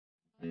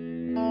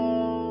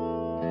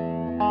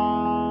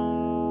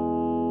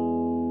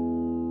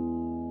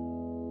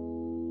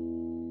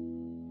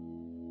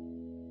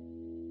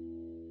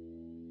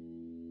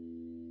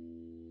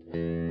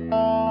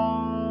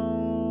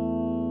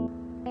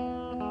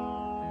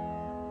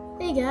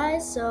Hey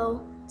guys,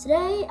 so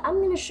today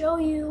I'm going to show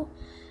you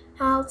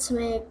how to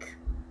make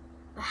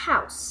a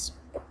house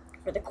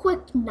for the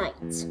quick night.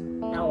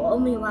 That will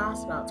only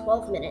last about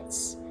 12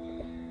 minutes.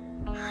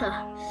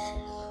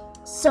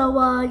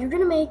 So you're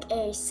going to make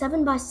a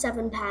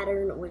 7x7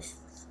 pattern with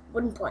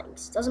wooden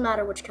planks. Doesn't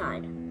matter which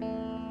kind.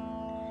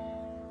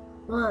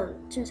 1,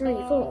 2, 3,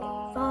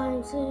 4,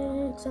 5,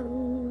 6,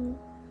 7.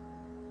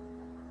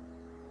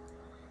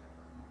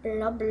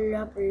 Blah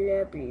blah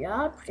blah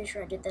blah. Pretty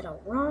sure I did that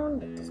all wrong,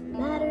 but it doesn't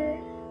matter.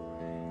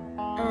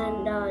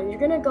 And you're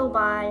gonna go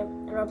by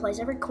and replace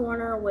every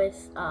corner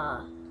with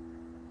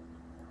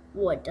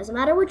wood. Doesn't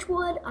matter which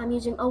wood. I'm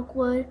using oak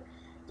wood.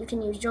 You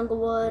can use jungle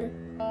wood.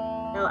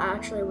 Now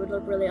actually it would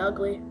look really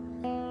ugly.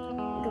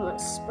 You can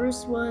use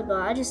spruce wood, but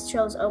I just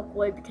chose oak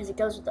wood because it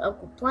goes with the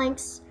oak wood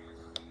planks.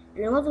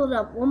 You're gonna level it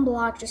up one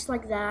block just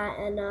like that,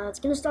 and it's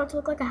gonna start to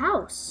look like a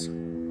house.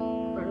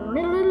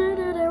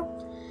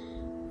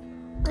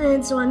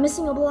 And so I'm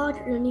missing a block.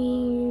 You're gonna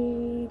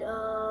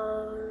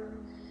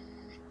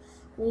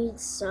need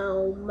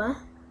some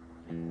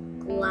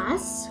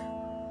glass,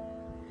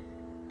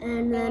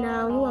 and then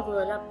we'll level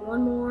it up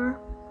one more,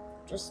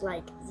 just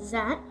like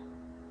that.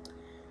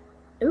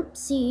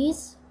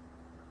 Oopsies.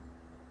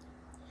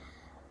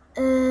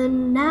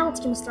 And now it's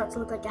gonna start to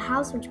look like a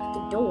house when you put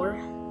the door.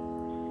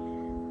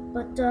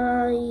 But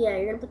yeah,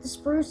 you're gonna put the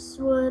spruce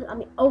wood,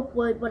 oak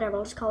wood, whatever.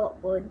 I'll just call it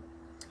wood,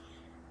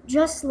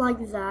 just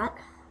like that.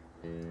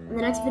 In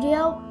the next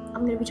video,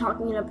 I'm going to be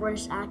talking in a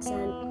British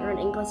accent, or an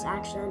English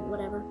accent,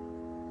 whatever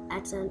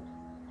accent.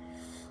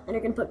 And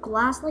you're going to put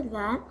glass like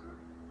that.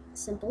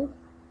 Simple.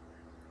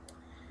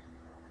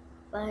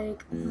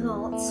 Like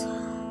that.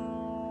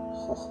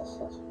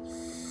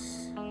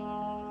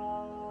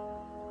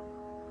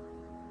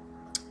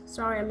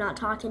 Sorry, I'm not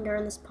talking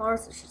during this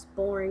part, it's just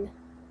boring.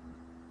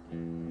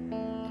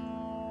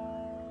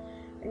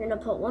 You're going to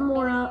put one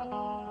more up,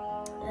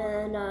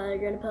 and you're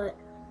going to put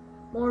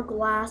more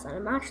glass,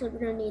 and we're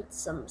gonna need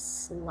some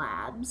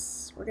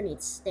slabs. We're gonna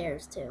need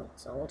stairs too,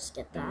 so we'll just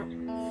get that.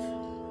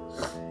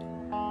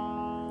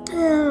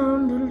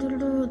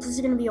 This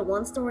is gonna be a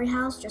one-story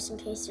house, just in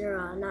case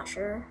you're not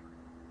sure.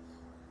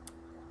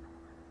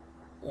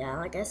 Yeah,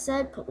 like I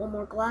said, put one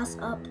more glass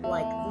up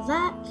like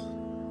that.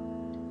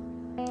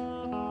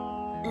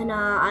 And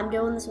I'm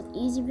doing this with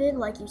EasyVid,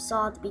 like you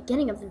saw at the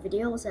beginning of the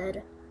video. It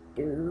said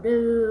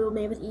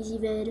made with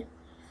EasyVid.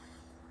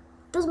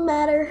 Doesn't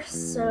matter,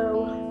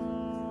 so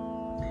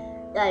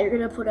yeah, you're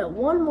gonna put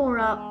one more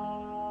up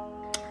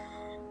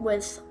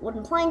with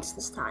wooden planks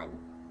this time.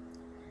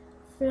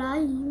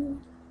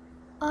 Flying,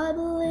 I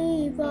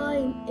believe I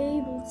am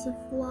able to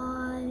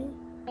fly,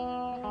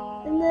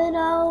 and then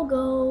I'll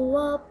go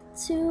up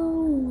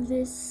to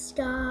the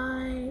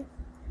sky.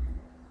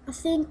 I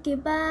think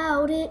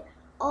about it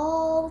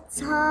all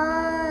the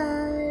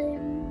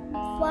time.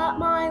 Flap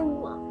my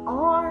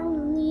arm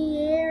in the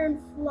air and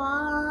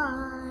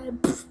fly.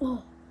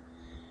 Oh.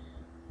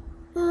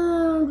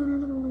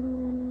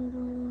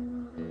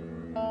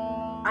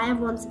 I have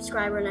one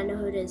subscriber and I know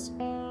who it is.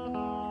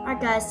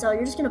 Alright guys, so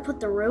you're just going to put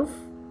the roof.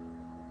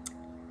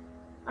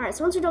 Alright,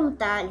 so once you're done with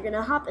that, you're going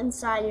to hop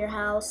inside your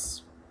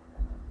house.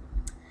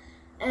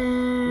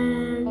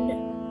 And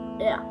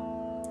yeah.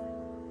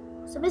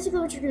 So basically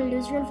what you're going to do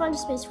is you're going to find a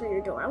space for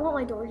your door. I want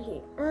my door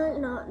here.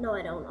 No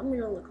I don't. I'm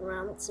going to look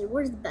around. Let's see,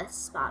 where's the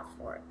best spot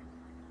for it?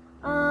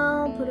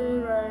 I'll put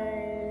it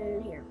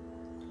right here.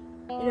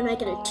 You're going to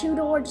make it a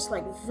 2-door, just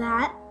like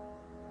that.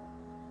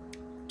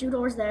 2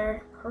 doors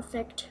there.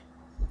 Perfect.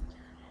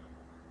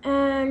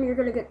 And you're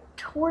going to get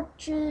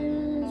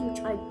torches,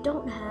 which I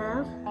don't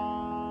have.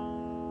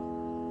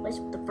 Place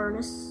with the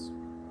furnace.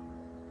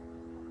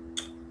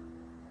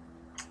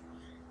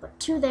 Put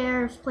 2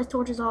 there. Place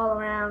torches all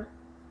around.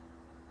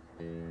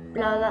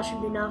 Blah, that should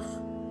be enough.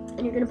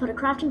 And you're going to put a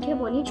crafting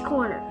table in each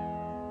corner.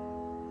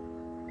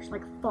 Just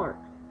like a fart.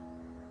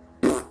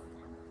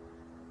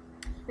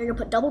 You're going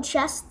to put double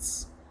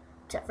chests,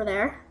 except for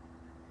there.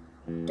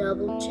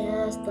 Double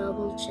chest,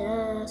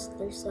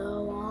 they're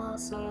so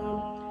awesome.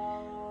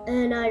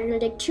 And you're going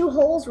to dig 2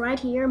 holes right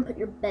here and put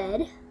your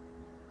bed.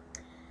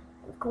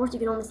 Of course, you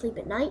can only sleep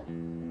at night,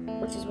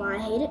 which is why I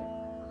hate it.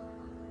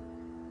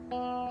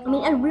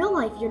 In real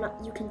life, you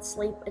can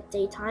sleep at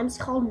daytime. It's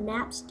called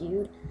naps,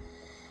 dude.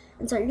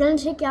 And so you're going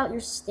to take out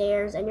your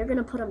stairs and you're going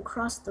to put them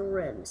across the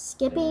room,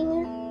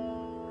 skipping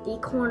the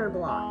corner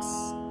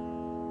blocks.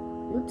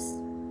 Oops.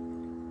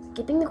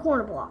 Skipping the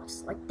corner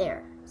blocks, like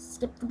there.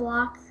 Skip the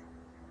block.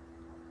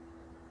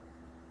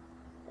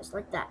 Just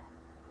like that.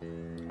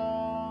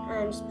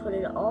 And just put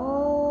it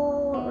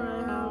all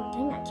around.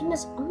 Dang, I keep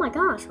missing. Oh my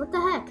gosh, what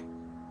the heck?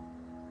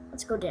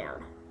 Let's go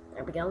down.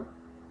 There we go.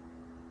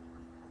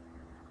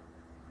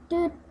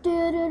 Alright,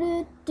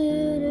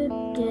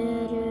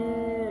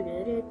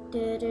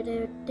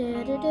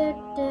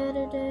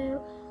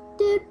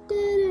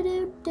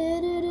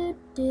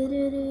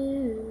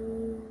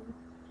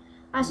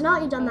 so now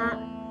that you've done that,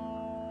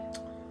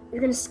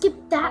 you're going to skip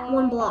that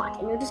one block,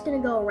 and you're just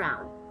going to go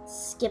around.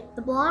 Skip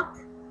the block,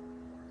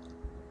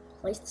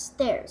 place the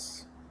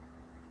stairs.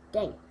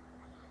 Dang it.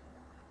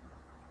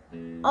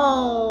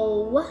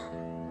 Oh.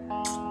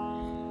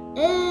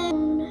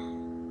 And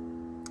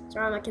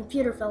sorry, my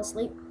computer fell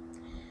asleep.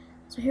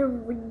 So here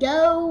we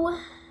go.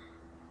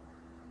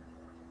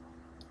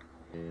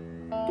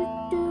 And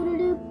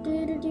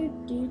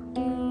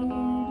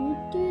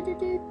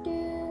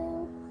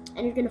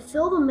you're gonna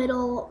fill the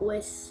middle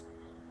with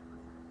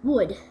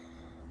wood,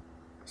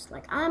 just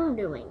like I'm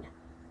doing.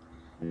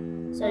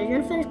 So you're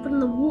gonna finish putting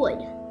the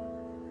wood.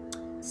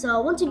 So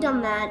once you've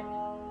done that,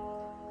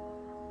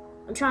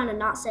 I'm trying to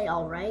not say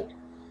all right.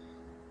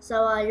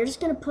 So you're just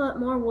gonna put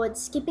more wood,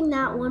 skipping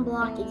that one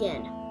block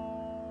again.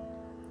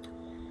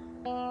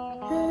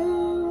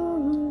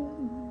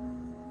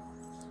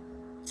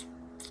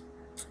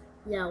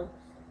 Yo,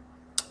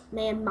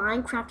 man,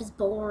 Minecraft is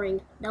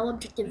boring. No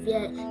objective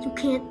yet. You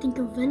can't think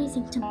of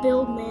anything to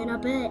build, man. I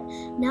bet.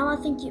 Now I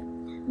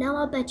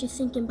bet you're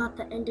thinking about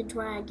the Ender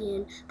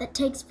Dragon. That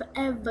takes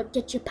forever.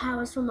 Get your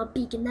powers from a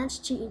beacon. That's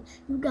cheating.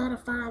 You gotta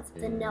find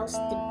something else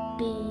to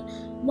be.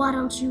 Why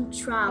don't you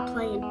try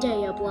playing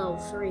Diablo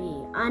 3?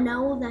 I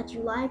know that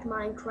you like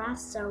Minecraft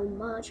so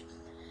much,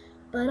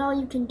 but all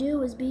you can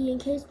do is be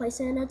encased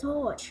placing a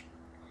torch.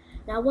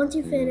 Now, once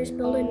you finish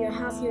building your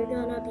house, you're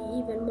gonna be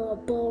even more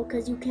bored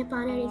because you can't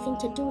find anything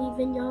to do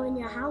even you're in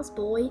your house,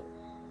 boy.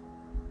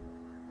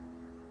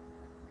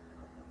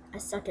 I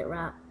suck at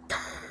rap.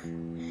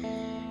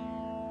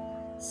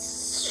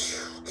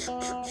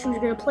 You're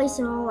gonna place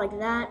it all like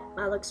that.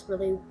 That looks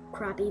really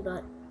crappy,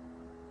 but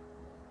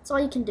that's all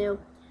you can do.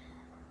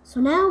 So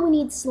now we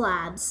need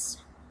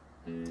slabs.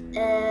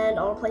 And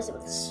I'll replace it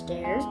with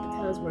stairs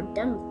because we're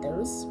done with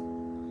those.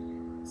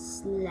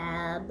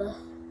 Slab.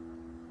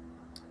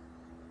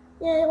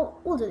 Yeah,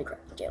 we'll do the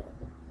crafting table.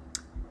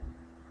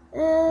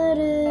 We're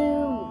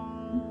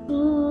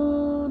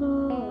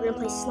gonna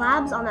place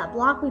slabs on that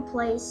block we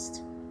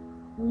placed.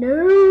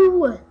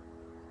 No!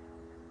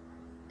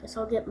 Guess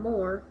I'll get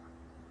more.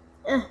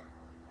 There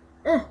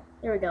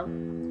we go.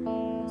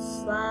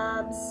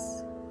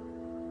 Slabs.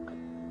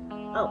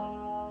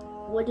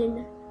 Oh.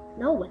 Wooden.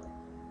 No wood.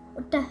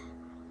 What the?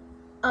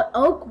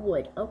 Oak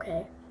wood.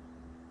 Okay.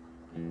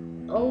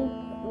 Oak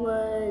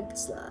wood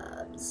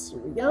slabs. Here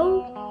we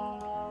go.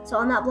 So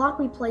on that block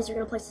we place, you're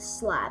going to place a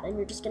slab, and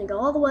you're just going to go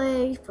all the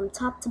way from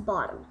top to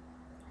bottom.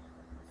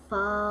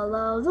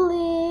 Follow the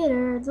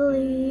leader, the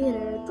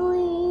leader, the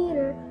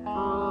leader,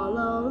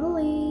 follow the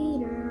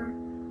leader,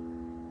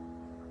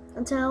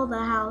 until the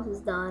house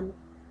is done.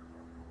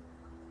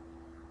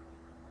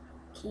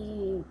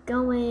 Keep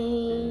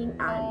going,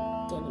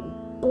 I'm getting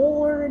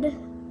bored.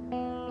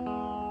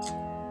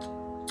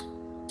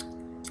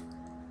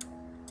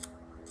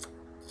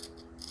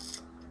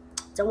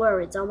 Don't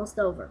worry, it's almost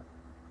over.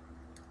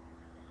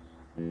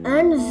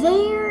 And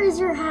there is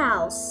your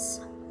house.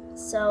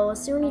 So as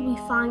soon as we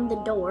find the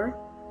door,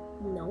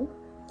 no,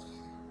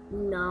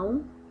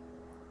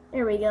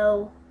 there we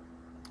go.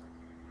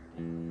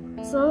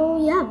 So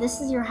yeah,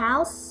 this is your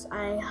house.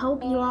 I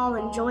hope you all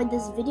enjoyed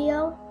this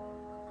video.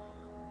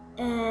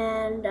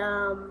 And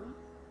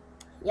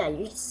yeah,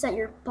 you can set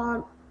your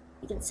spawn.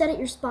 You can set it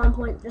your spawn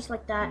point just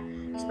like that,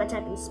 just by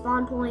typing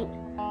spawn point.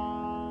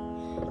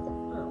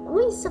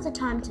 Let me set the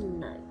time to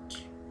night.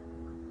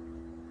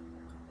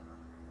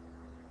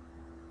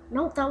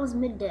 Nope, that was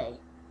midday.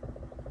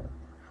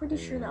 Pretty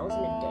sure that was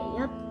midday,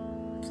 yep.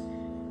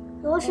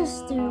 So let's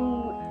just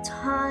do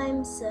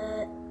time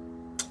set.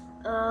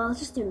 Let's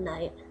just do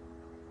night.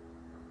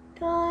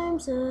 Time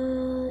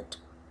set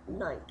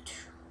night.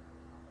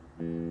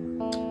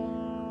 And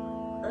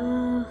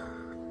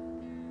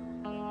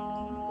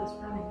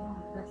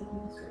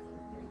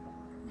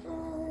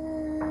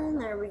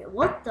there we go.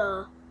 What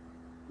the?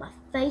 My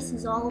face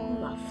is all over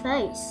my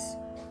face.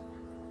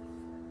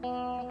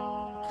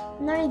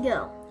 And there you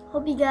go.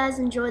 Hope you guys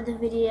enjoyed the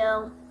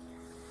video,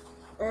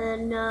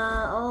 and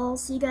I'll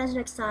see you guys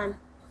next time.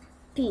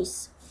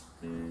 Peace.